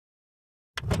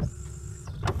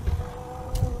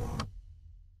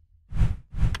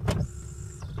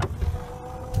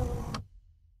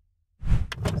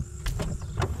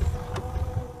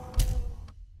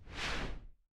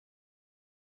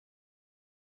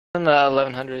In the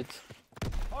 1100s.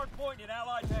 Hardpoint in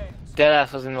Allied hands.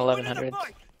 Deadass was in the 1100s.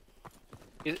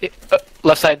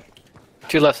 Left side.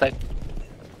 2 left side.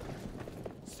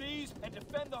 Seize and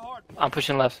defend the hardpoint. I'm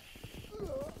pushing left.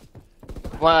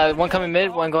 One coming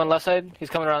mid, one going left side. He's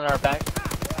coming around our back.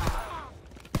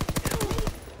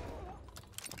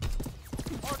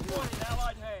 Hardpoint in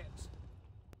Allied hands.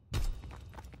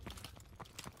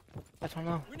 I don't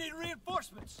know. We need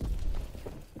reinforcements.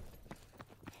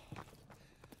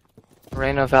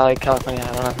 Moreno Valley, California.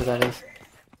 I don't know who that is.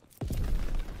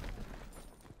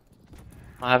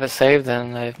 I have it saved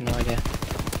and I have no idea.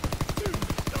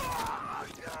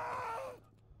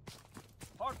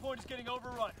 Hardpoint is getting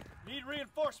overrun. Need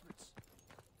reinforcements.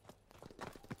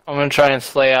 I'm gonna try and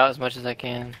slay out as much as I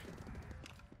can.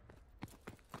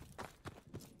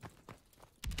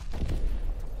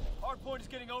 Hardpoint is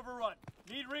getting overrun.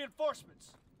 Need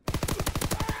reinforcements.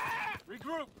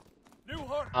 Regroup. New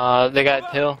hardpoint. They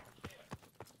got hill.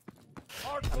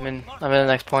 I'm in the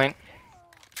next point.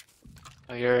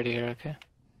 Oh, you're already here, okay.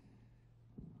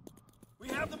 We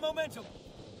have the momentum.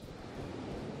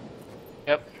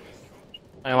 Yep.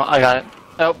 I got it.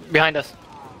 Oh, behind us.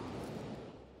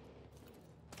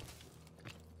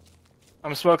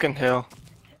 I'm smoking hill.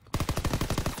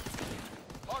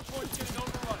 Hardpoint's getting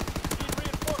overrun. Need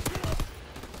reinforcements.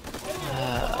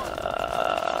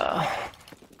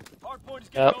 Hardpoint is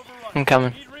getting Yep, overrun. I'm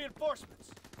coming. Need reinforcements.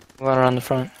 I'm going around the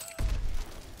front.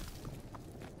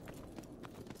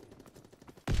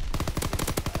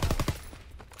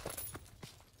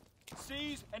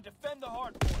 Seize and defend the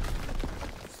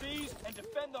hardpoint. Seize and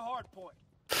defend the hardpoint.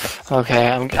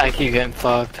 Okay, I keep getting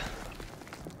fucked.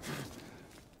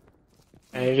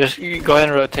 Hey, you go ahead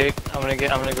and rotate. I'm gonna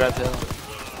grab the hill.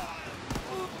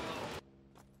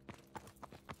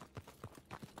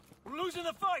 We're losing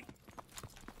the fight.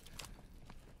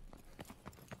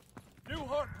 New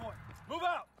hardpoint. Move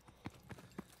out.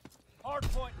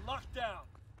 Hardpoint locked down.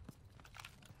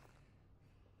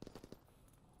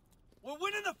 We're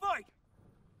winning the fight.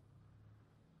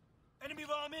 Enemy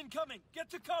bomb incoming. Get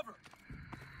to cover.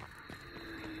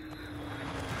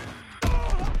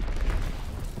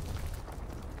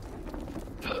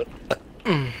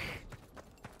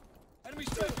 Enemy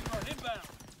strafing run inbound.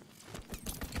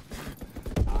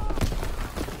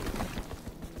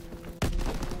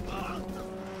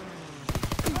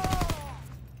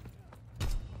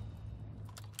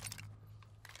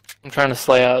 I'm trying to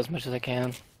slay out as much as I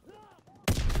can.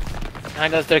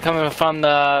 Behind us, they're coming from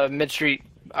the mid street,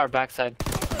 our backside.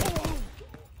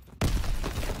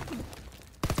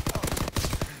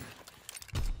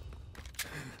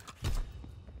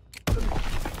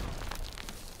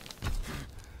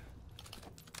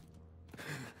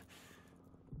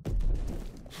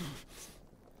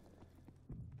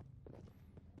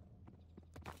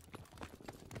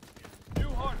 New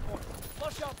hardpoint.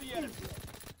 Flush out the enemy.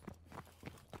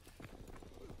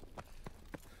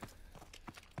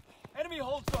 Enemy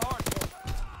holds the hardpoint.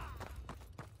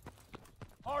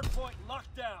 Hardpoint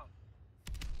locked down.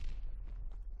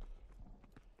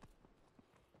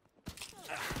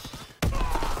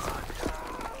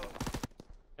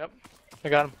 Yep, I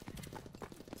got him.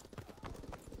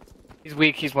 He's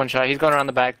weak, he's one shot. He's going around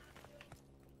the back.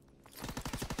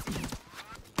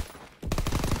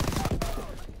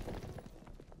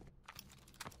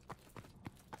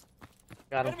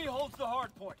 Got him. Enemy holds the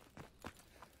hardpoint.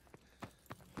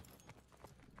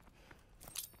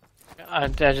 I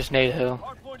just need hill.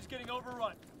 Hardpoint is getting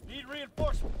overrun. Need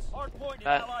reinforcements. Hardpoint in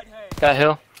Got- Allied hands. Got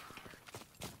hill.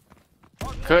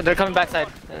 Hardpoint They're coming is backside.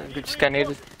 overrun. Just got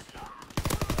needed.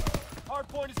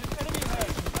 Hardpoint is in enemy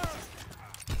hands.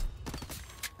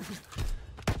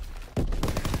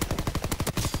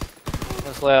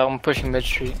 Let's lay out. I'm pushing mid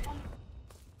street.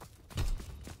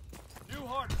 New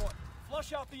hardpoint.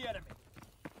 Flush out the enemy.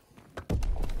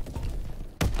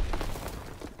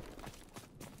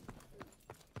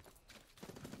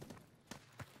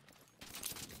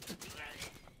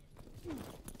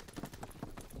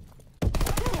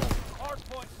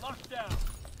 Hardpoint locked down.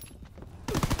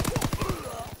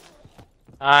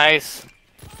 Nice.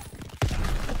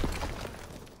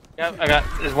 Yep, I got.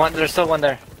 There's still one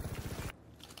there.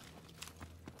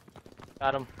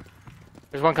 Got him.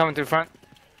 There's one coming through front.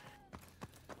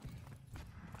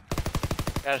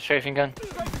 Got a strafing gun.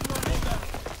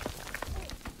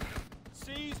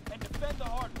 Seize and defend the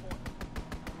hardpoint.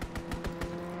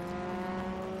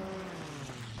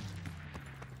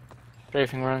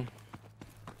 Strafing run.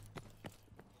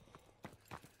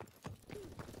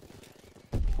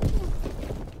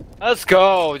 Let's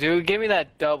go, dude. Give me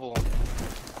that double.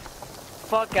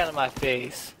 Fuck out of my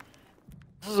face.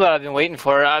 This is what I've been waiting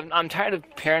for. I'm tired of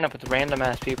pairing up with random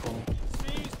ass people.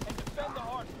 Seize and defend the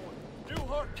hard point. New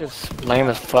hard point. Just lame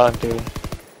as fuck, dude.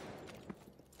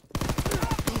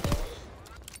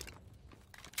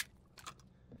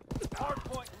 Hard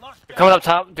point locked down. Coming up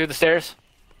top through the stairs.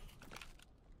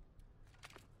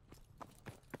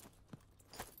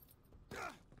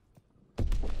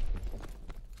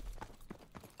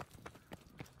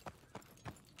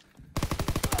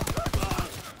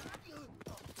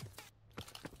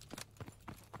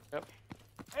 Yep.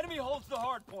 Enemy holds the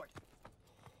hard point.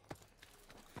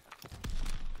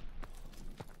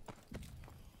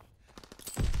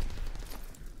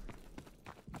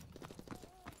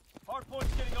 Hard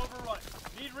point's getting overrun.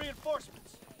 Need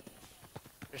reinforcements.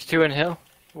 There's two in hill.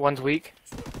 One's weak.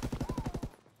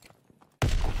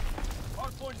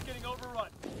 Hard point is getting overrun.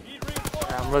 Need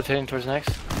reinforcements. I'm rotating towards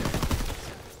next.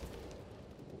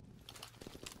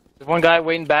 There's one guy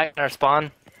waiting back in our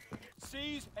spawn.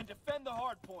 Seize and defend the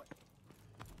hard point.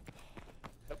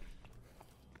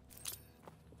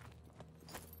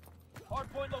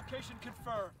 Hard point location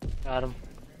confirmed. Got him.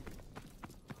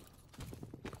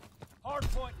 Hard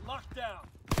point locked down.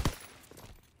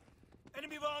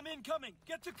 Enemy bomb incoming.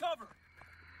 Get to cover.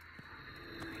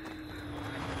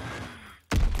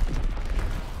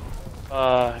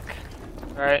 Fuck.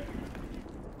 Alright.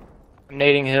 I'm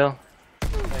nading hill.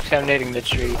 Actually, I'm nading mid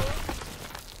street.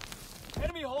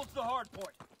 Enemy holds the hard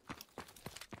point.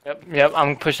 Yep,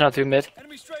 I'm pushing out through mid.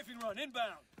 Enemy strafing run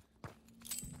inbound.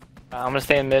 I'm gonna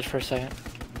stay in mid for a second.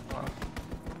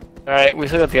 Alright, we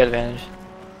still got the advantage.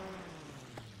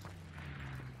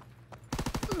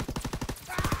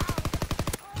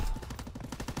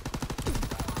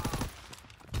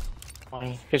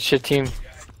 Good shit, team.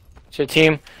 Shit,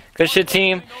 team. Good shit,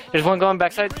 team. There's one going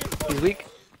backside. He's weak.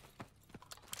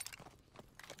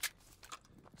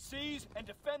 Seize and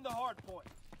defend the hard point.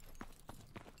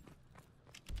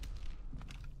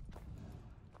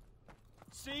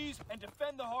 Seize and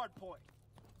defend the hard point.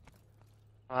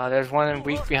 There's one in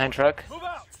weak behind truck. Move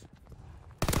out.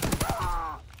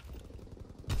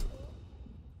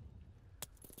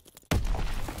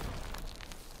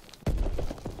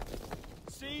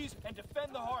 Seize and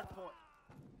defend the hard point.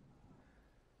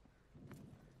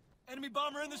 Enemy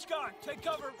bomber in the sky. Take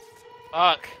cover.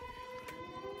 Fuck.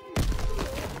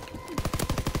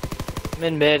 I'm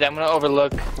in mid. I'm gonna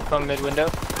overlook from mid window.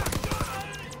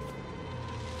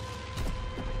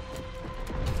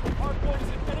 Hard point is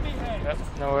in enemy hands. Yep,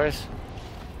 no worries.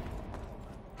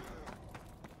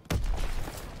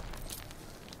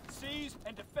 Seize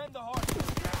and defend the hard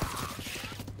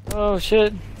point. Oh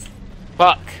shit.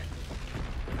 Fuck.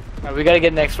 Alright, we gotta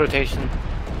get next rotation.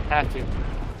 Have to.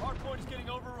 Hard point is getting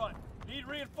overrun. Need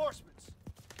reinforcements.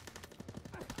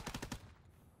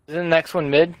 Isn't the next one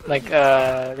mid? Like,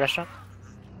 restaurant?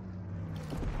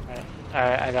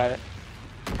 Alright, I got it.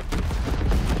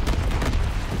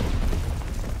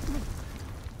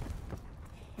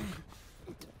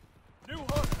 New hard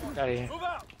point. Got it here. Move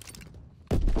out.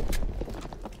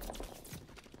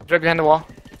 Right behind the wall.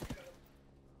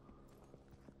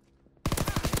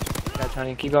 Yeah,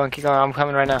 Tony, keep going, keep going. I'm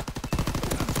coming right now.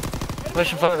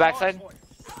 Pushing from the backside.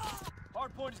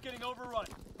 Hard point is getting overrun.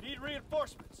 Need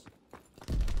reinforcements.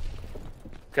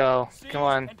 Go. Seize Come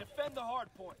on. and defend the hard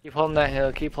point. Keep holding that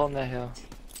hill. Keep holding that hill.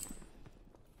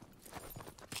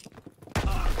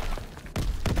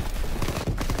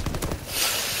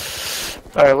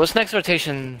 Alright, what's next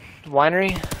rotation?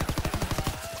 Winery?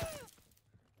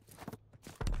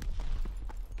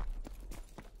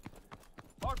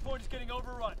 Hard point is getting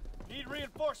overrun. Need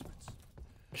reinforcements.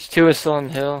 There's two is still in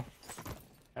the hill.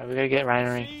 Alright, we gotta get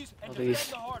Winery. Seize and At defend least.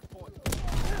 the hard point.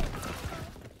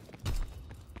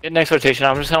 Get next rotation.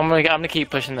 I'm gonna keep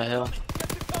pushing the hill. Get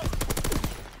to cover.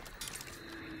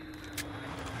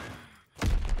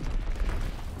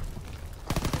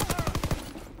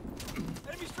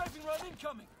 Enemy strafing run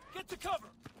incoming. Get to cover.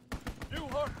 New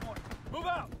hard point. Move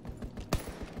out.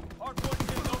 Hard point is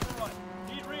getting overrun.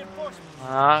 Need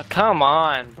reinforcements. Come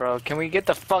on, bro. Can we get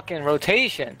the fucking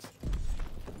rotations?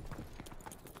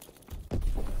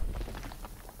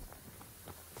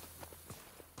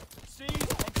 Seize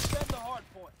and defend the hard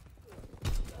point.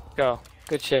 Go.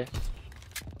 Good shit.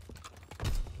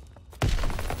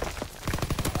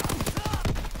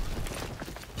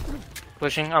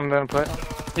 Pushing. I'm gonna put.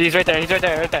 He's right there. He's right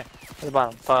there. Right there. At the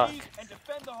bottom. Fuck. Seize and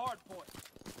defend the hard point.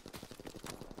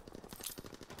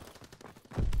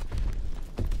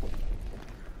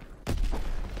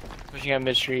 Pushing at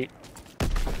mid street.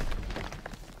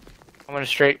 I'm gonna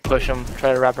straight push him.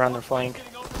 Try to wrap around their flank.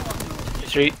 Getting overrun. Need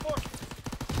Street. reinforcements.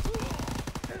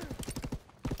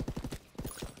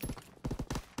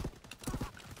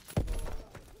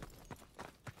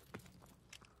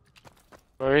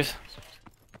 worries.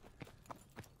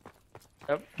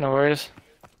 Yep, no worries.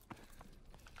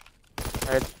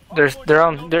 Alright, there's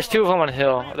two of them on the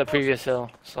hill, the previous hill,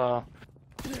 so.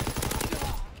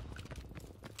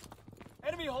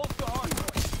 Enemy holds the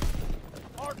hardpoint.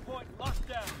 Hardpoint locked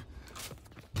down.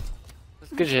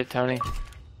 Good shit, Tony.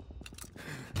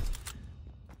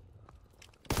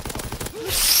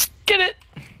 Get it!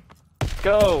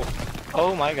 Go!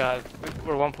 Oh my god.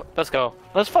 We're 1 point. Let's go.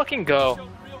 Let's fucking go. Showed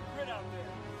real grit out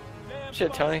there. Damn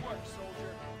Shit, Tony. fine work,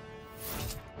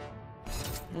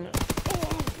 soldier.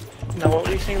 No, what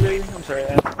were you saying, Lee? I'm sorry.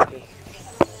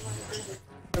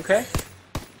 Okay.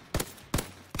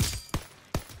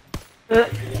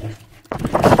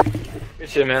 Good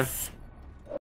shit, man.